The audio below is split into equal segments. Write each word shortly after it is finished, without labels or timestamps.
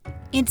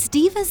It's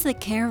Divas That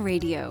Care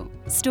Radio.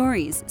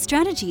 Stories,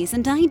 strategies,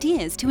 and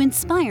ideas to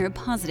inspire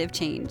positive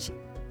change.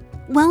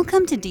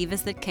 Welcome to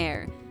Divas That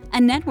Care,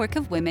 a network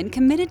of women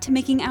committed to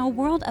making our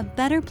world a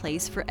better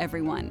place for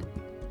everyone.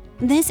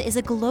 This is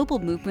a global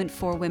movement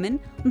for women,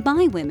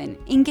 by women,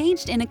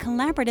 engaged in a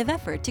collaborative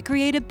effort to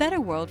create a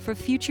better world for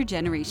future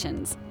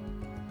generations.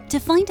 To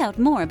find out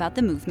more about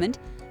the movement,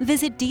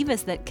 visit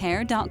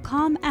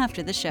divasthatcare.com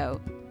after the show.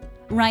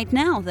 Right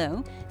now,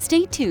 though,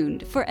 stay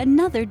tuned for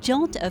another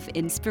jolt of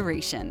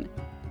inspiration.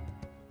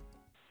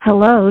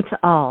 Hello to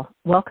all.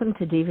 Welcome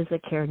to Divas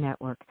That Care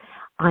Network.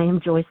 I am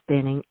Joyce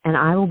Benning, and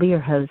I will be your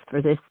host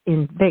for this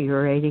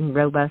invigorating,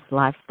 robust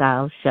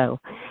lifestyle show.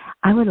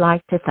 I would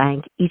like to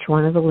thank each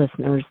one of the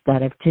listeners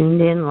that have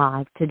tuned in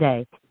live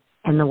today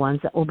and the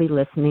ones that will be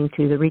listening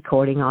to the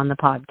recording on the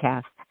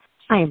podcast.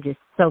 I am just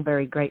so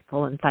very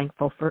grateful and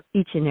thankful for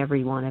each and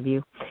every one of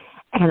you.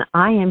 And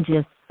I am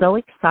just so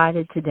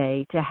excited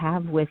today to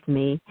have with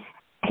me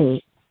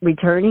a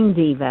returning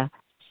diva.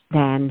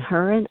 Then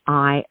her and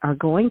I are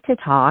going to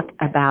talk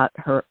about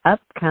her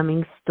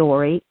upcoming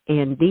story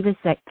in Divas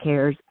That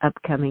Care's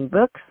upcoming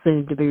book,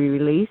 soon to be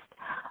released,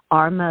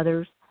 Our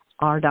Mothers,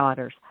 Our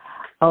Daughters.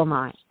 Oh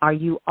my, are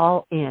you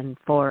all in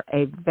for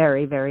a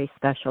very, very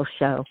special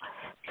show?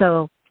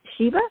 So,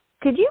 Sheba,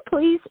 could you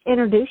please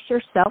introduce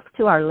yourself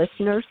to our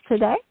listeners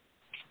today?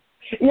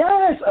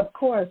 Yes, of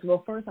course.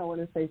 Well, first I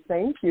want to say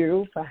thank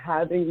you for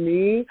having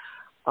me.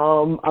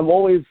 I'm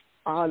always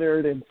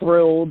honored and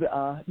thrilled,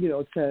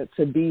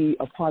 to be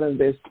a part of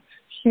this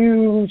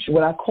huge,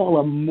 what I call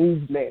a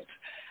movement.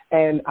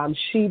 And I'm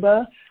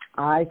Sheba.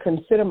 I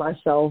consider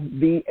myself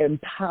the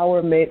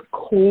empowerment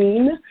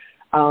queen.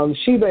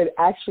 Sheba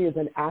actually is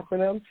an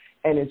acronym,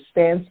 and it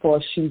stands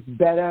for She's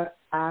Better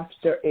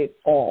After It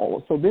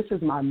All. So this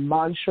is my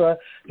mantra.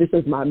 This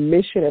is my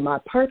mission and my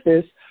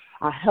purpose.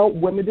 I help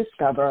women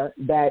discover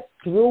that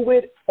through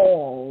it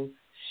all,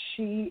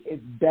 she is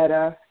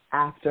better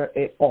after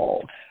it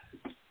all.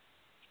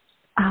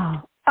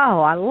 Oh,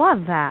 I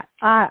love that.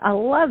 I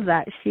love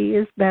that. She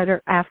is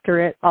better after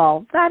it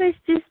all. That is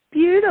just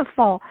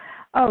beautiful.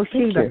 Oh,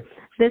 Sheba,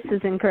 this is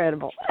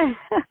incredible.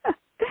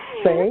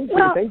 Thank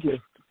you.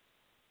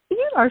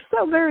 You are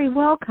so very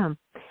welcome.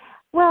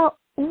 Well,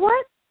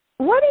 what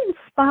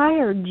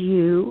inspired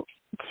you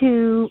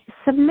to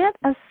submit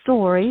a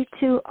story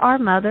to Our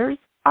Mothers,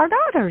 Our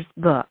Daughters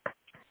book?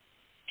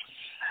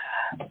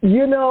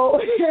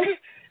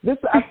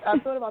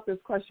 I've thought about this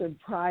question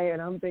prior,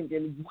 and I'm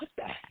thinking, what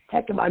the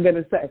heck am I going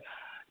to say?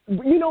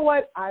 You know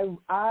what?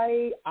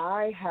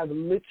 I have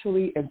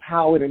literally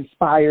empowered,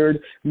 inspired,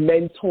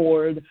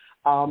 mentored,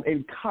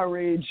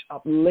 encouraged,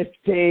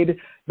 uplifted.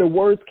 The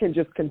words can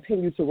just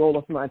continue to roll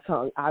off my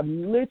tongue. I've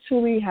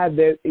literally had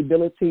the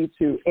ability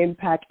to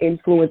impact,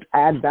 influence,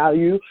 add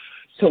value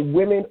to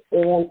women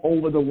all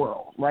over the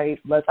world, right?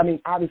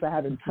 Obviously I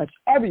haven't touched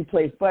every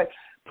place, but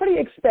pretty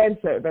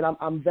expensive, and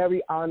I'm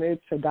very honored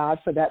to God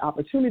for that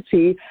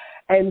opportunity.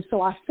 And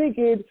so I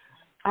figured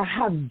I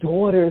have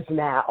daughters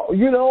now.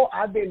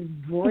 I've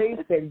been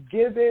graced and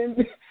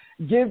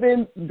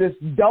given this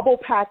double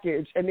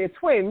package, and they're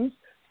twins,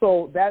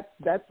 so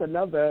that's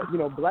another,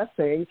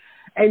 blessing.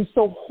 And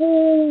so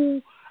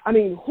who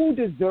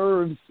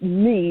deserves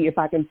me, if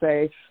I can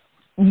say,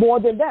 more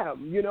than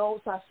them,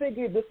 So I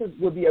figured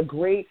would be a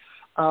great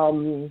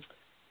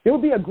it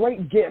would be a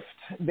great gift.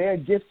 They're a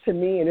gift to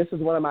me, and this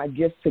is one of my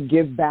gifts to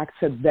give back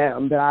to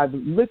them, that I've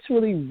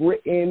literally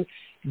written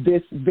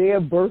their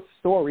birth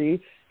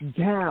story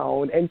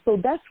down. And so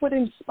that's what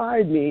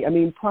inspired me.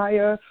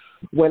 Prior,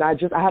 when I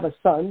have a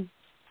son,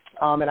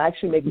 and I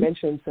actually make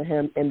mention to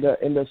him in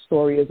the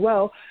story as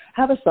well.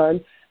 I have a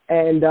son,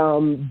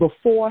 and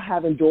before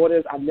having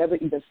daughters, I never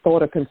even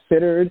thought or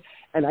considered,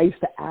 and I used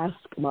to ask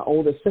my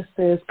older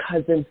sisters,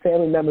 cousins,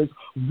 family members,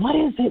 what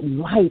is it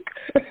like?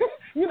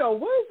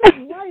 What is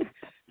it like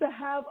to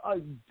have a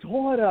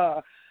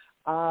daughter?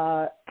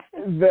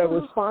 The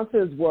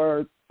responses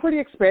were pretty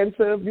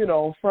expensive,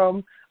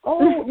 from,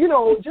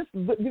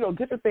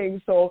 different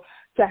things. So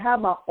to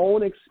have my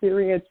own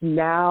experience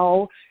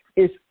now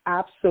is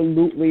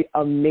absolutely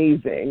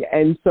amazing.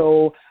 And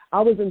so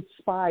I was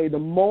inspired. The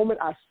moment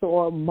I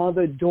saw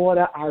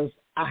mother-daughter, I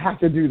have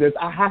to do this.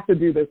 I have to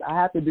do this.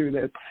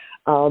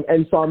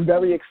 And so I'm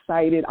very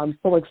excited. I'm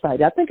so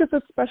excited. I think it's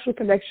a special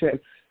connection.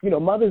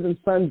 Mothers and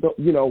sons,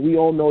 we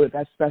all know that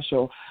that's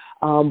special.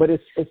 But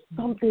it's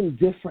something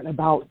different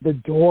about the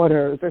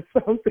daughters. There's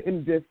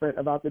something different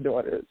about the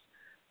daughters.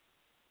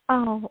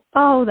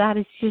 Oh, that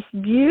is just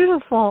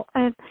beautiful.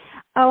 And,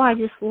 I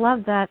just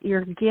love that,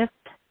 your gift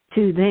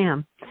to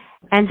them.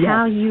 And yes.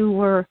 How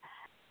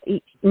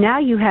now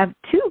you have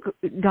two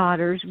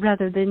daughters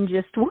rather than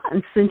just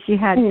one, since you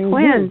had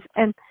twins.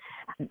 And,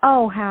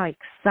 how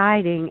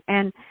exciting.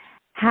 And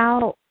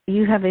how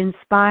you have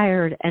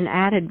inspired and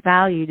added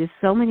value to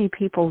so many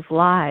people's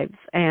lives,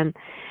 and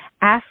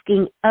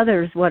asking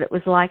others what it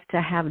was like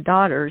to have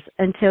daughters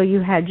until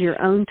you had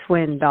your own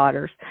twin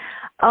daughters.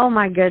 Oh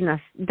my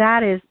goodness,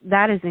 that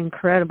is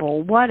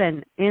incredible. What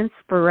an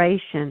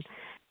inspiration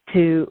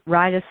to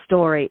write a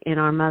story in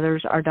our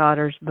Mothers, Our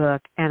Daughters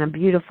book, and a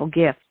beautiful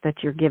gift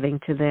that you're giving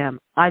to them.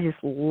 I just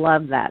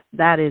love that.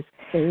 That is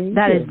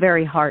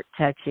very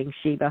heart-touching,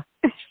 Sheba.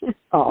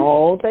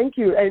 Oh, thank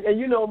you. And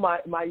you know,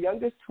 my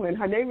youngest twin,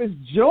 her name is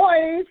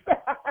Joyce.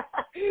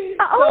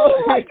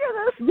 My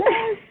goodness.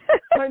 Yes,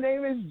 her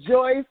name is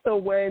Joyce. So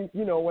when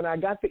I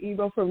got the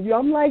email from you,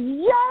 I'm like,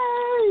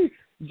 yay!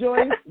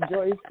 Joyce,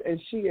 and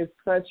she is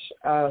such,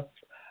 oh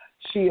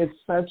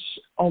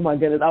my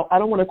goodness, I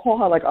don't want to call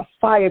her like a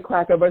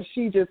firecracker, but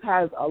she just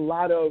has a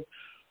lot of,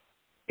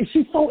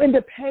 she's so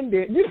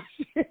independent.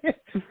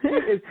 She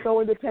is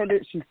so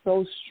independent. She's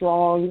so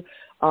strong.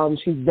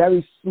 She's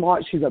very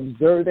smart. She's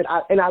observant.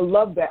 And I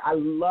love that. I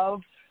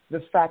love the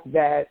fact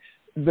that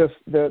the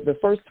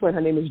first twin,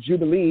 her name is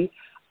Jubilee.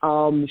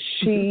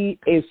 She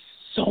is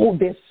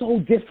they're so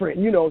different,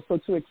 so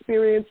to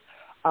experience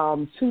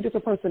two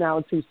different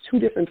personalities, two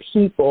different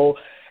people,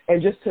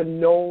 and just to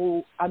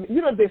know,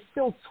 they're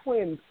still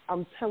twins.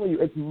 I'm telling you,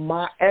 it's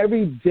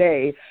every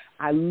day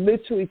I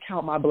literally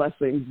count my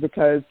blessings,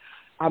 because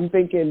I'm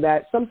thinking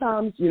that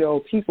sometimes,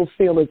 people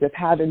feel as if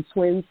having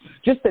twins,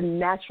 just the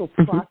natural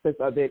process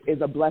of it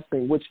is a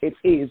blessing, which it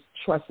is,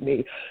 trust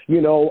me.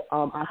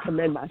 I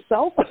commend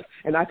myself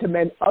and I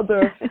commend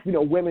other,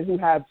 women who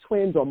have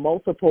twins or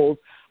multiples,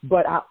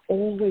 but I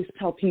always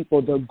tell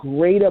people the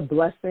greater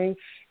blessing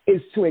is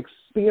to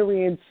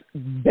experience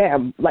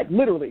them, like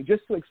literally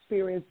just to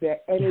experience their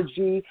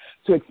energy,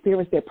 to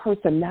experience their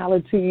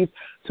personalities,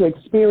 to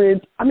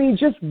experience,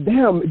 just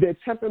them, their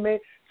temperament.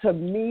 To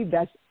me,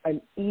 that's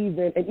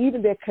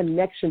even their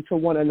connection to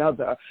one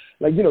another.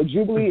 Like,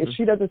 Jubilee, if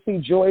she doesn't see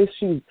Joyce,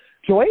 she's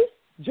Joyce,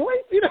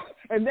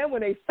 and then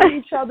when they see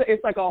each other,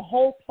 it's like a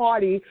whole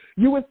party.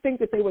 You would think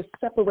that they were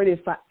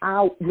separated for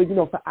hours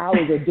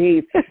or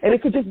days, and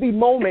it could just be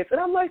moments. And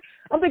I'm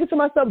thinking to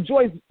myself,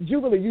 Joyce,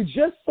 Jubilee, you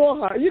just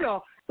saw her,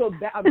 So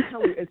that, I'm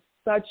telling you, it's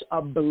such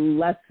a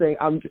blessing.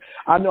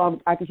 I know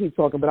I can keep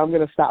talking, but I'm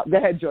going to stop. Go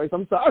ahead, Joyce.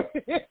 I'm sorry.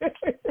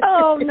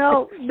 Oh,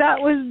 no, that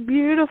was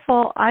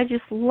beautiful. I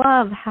just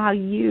love how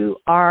you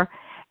are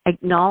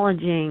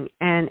acknowledging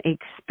and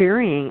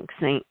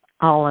experiencing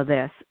all of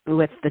this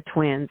with the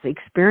twins,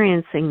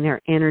 experiencing their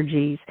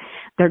energies,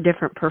 their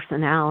different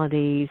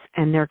personalities,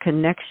 and their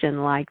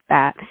connection like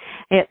that.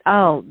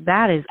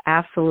 That is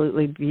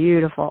absolutely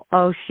beautiful.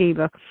 Oh,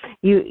 Sheba,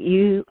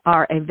 you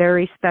are a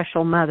very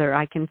special mother.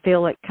 I can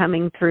feel it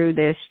coming through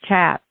this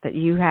chat that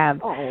you have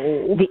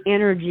the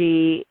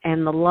energy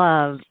and the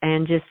love,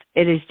 and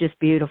it is just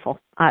beautiful.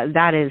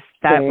 That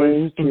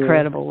was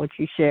incredible what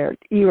you shared.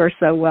 You are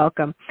so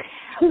welcome.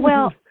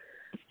 Well,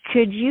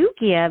 could you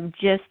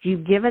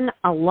you've given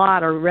a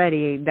lot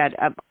already that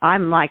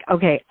I'm like,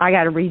 okay, I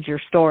got to read your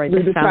story.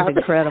 This sounds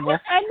incredible.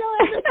 I know.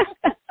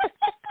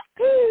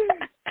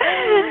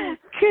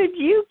 Could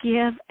you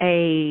give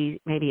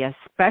maybe a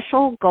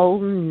special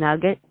golden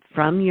nugget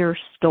from your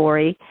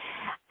story,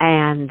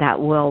 and that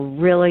will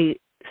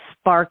really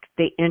spark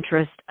the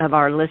interest of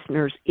our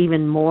listeners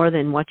even more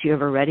than what you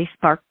have already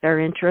sparked their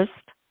interest?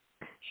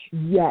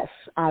 Yes,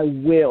 I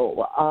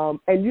will.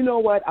 And you know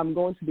what? I'm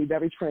going to be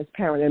very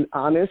transparent and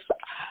honest.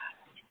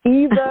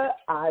 Either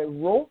I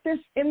wrote this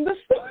in the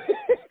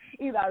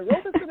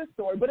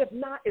story, but if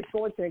not, it's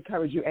going to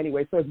encourage you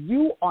anyway. So if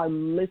you are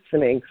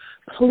listening,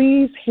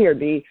 please hear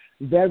me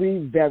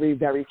very, very,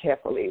 very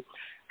carefully.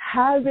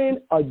 Having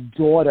a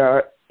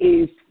daughter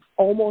is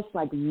almost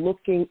like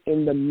looking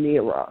in the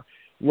mirror,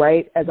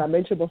 right? As I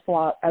mentioned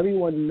before,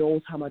 everyone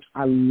knows how much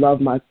I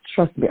love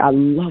trust me, I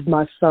love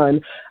my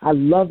son. I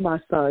love my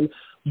son.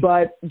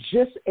 But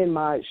just in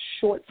my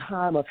short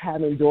time of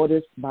having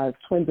daughters, my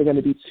twins are going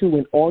to be 2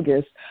 in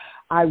August,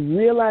 I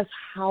realized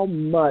how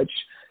much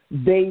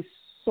they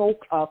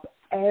soak up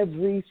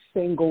every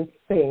single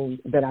thing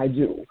that I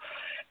do.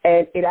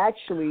 And it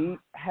actually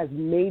has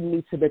made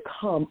me to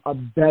become a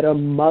better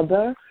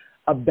mother,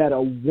 a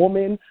better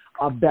woman,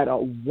 a better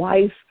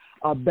wife,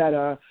 a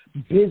better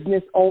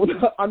business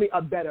owner,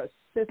 a better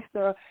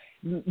sister.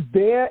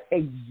 Their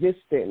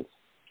existence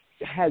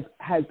has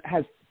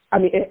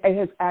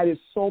added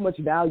so much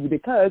value,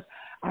 because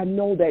I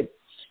know that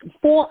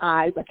 4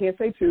 eyes, I can't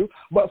say 2,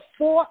 but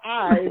 4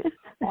 eyes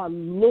are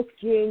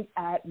looking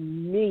at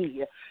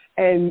me.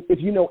 And if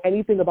you know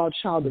anything about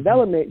child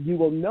development, you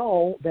will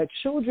know that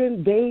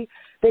children, they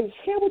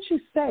hear what you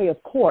say,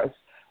 of course,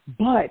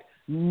 but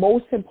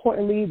most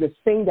importantly, the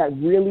thing that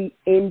really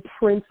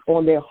imprints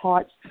on their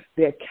hearts,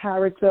 their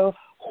character,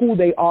 who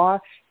they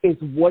are, is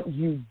what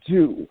you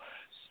do.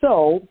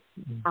 So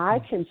I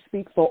can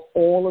speak for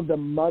all of the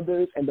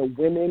mothers and the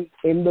women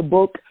in the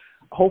book.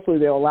 Hopefully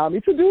they'll allow me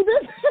to do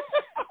this.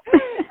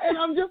 And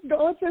I'm just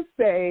going to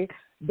say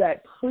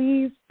that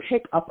please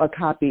pick up a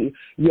copy.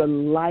 Your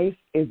life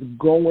is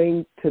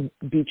going to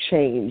be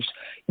changed.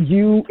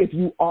 If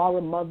you are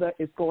a mother,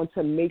 it's going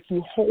to make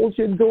you hold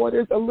your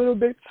daughters a little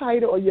bit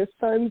tighter, or your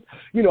sons,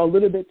 a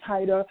little bit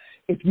tighter.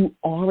 If you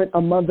aren't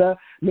a mother,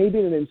 maybe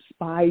it'll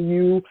inspire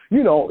you,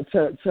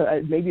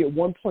 to maybe at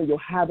one point you'll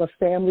have a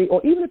family,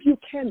 or even if you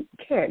can't,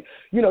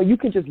 you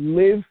can just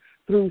live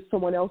through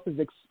someone else's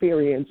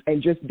experience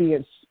and just be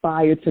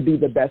inspired to be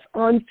the best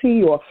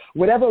auntie or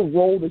whatever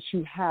role that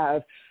you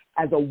have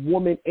as a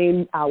woman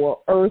in our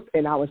earth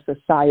and our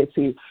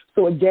society.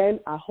 So again,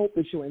 I hope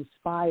that you're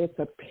inspired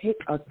to pick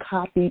a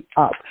copy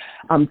up.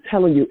 I'm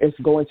telling you, it's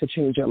going to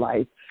change your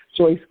life.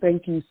 Joyce,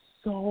 thank you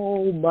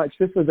so much.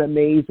 This was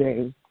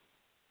amazing.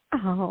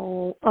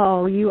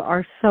 Oh, you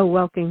are so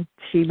welcome,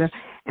 Sheba,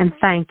 and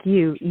thank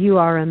you. You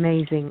are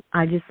amazing.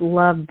 I just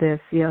love this,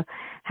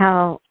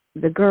 how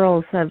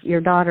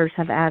your daughters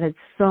have added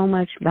so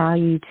much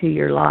value to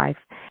your life,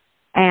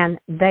 and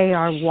they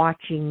are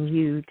watching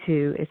you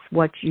too. It's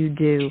what you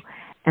do,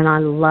 and I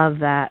love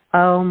that.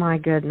 Oh, my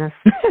goodness.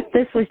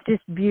 This was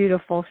just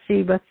beautiful,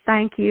 Sheba.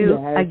 Thank you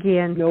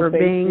again for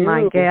being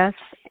my guest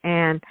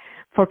and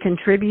for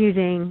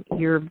contributing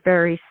your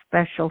very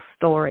special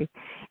story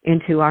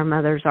into Our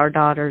Mothers, Our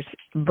Daughters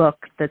book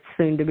that's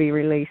soon to be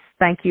released.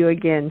 Thank you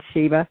again,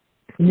 Sheba.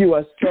 You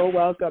are so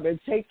welcome. And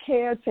take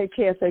care, take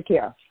care, take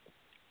care.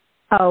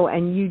 Oh,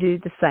 and you do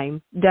the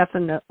same,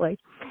 definitely.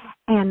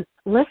 And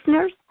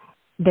listeners,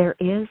 there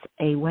is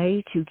a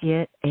way to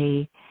get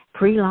a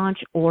pre-launch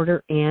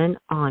order in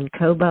on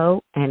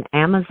Kobo and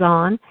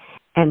Amazon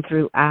and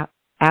through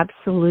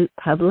Absolute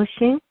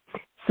Publishing.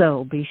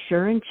 So be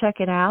sure and check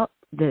it out.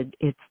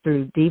 It's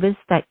through Divas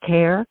That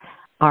Care,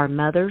 Our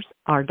Mothers,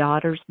 Our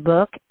Daughters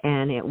book,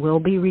 and it will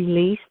be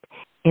released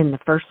in the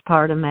first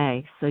part of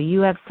May. So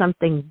you have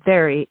something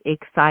very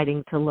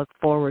exciting to look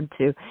forward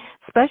to,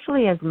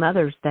 especially as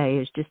Mother's Day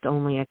is just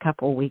only a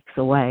couple weeks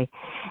away.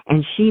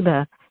 And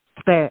Sheba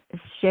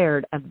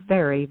shared a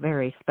very,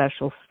 very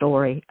special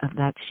story of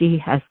that she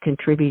has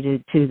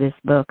contributed to this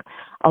book,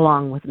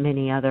 along with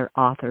many other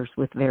authors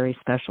with very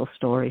special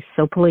stories.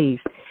 So please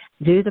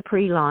do the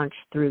pre-launch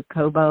through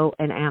Kobo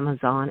and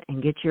Amazon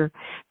and get your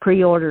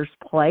pre-orders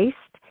placed,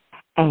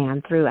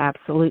 and through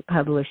Absolute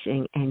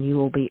Publishing, and you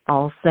will be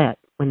all set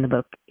when the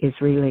book is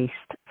released.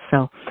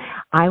 So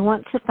I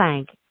want to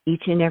thank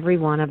each and every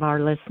one of our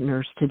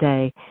listeners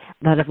today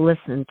that have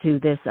listened to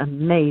this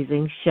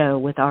amazing show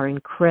with our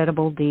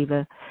incredible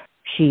diva,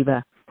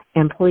 Sheba.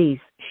 And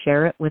please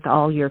share it with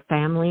all your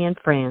family and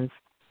friends.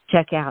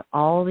 Check out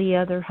all the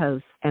other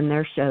hosts and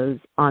their shows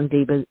on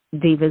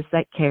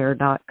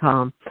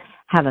divasthatcare.com.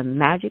 Have a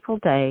magical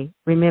day.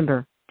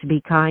 Remember to be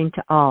kind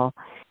to all,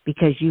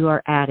 because you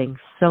are adding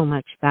so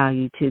much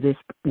value to this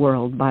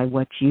world by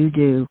what you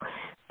do.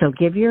 So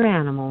give your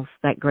animals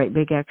that great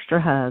big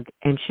extra hug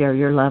and share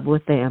your love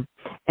with them.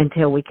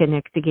 Until we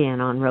connect again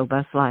on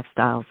Robust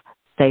Lifestyles,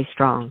 stay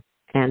strong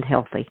and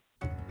healthy.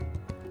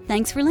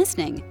 Thanks for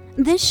listening.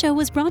 This show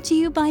was brought to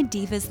you by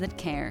Divas That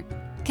Care.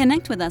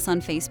 Connect with us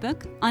on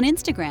Facebook, on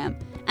Instagram,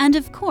 and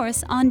of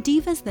course on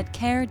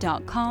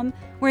divasthatcare.com,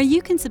 where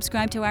you can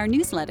subscribe to our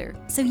newsletter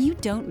so you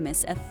don't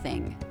miss a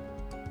thing.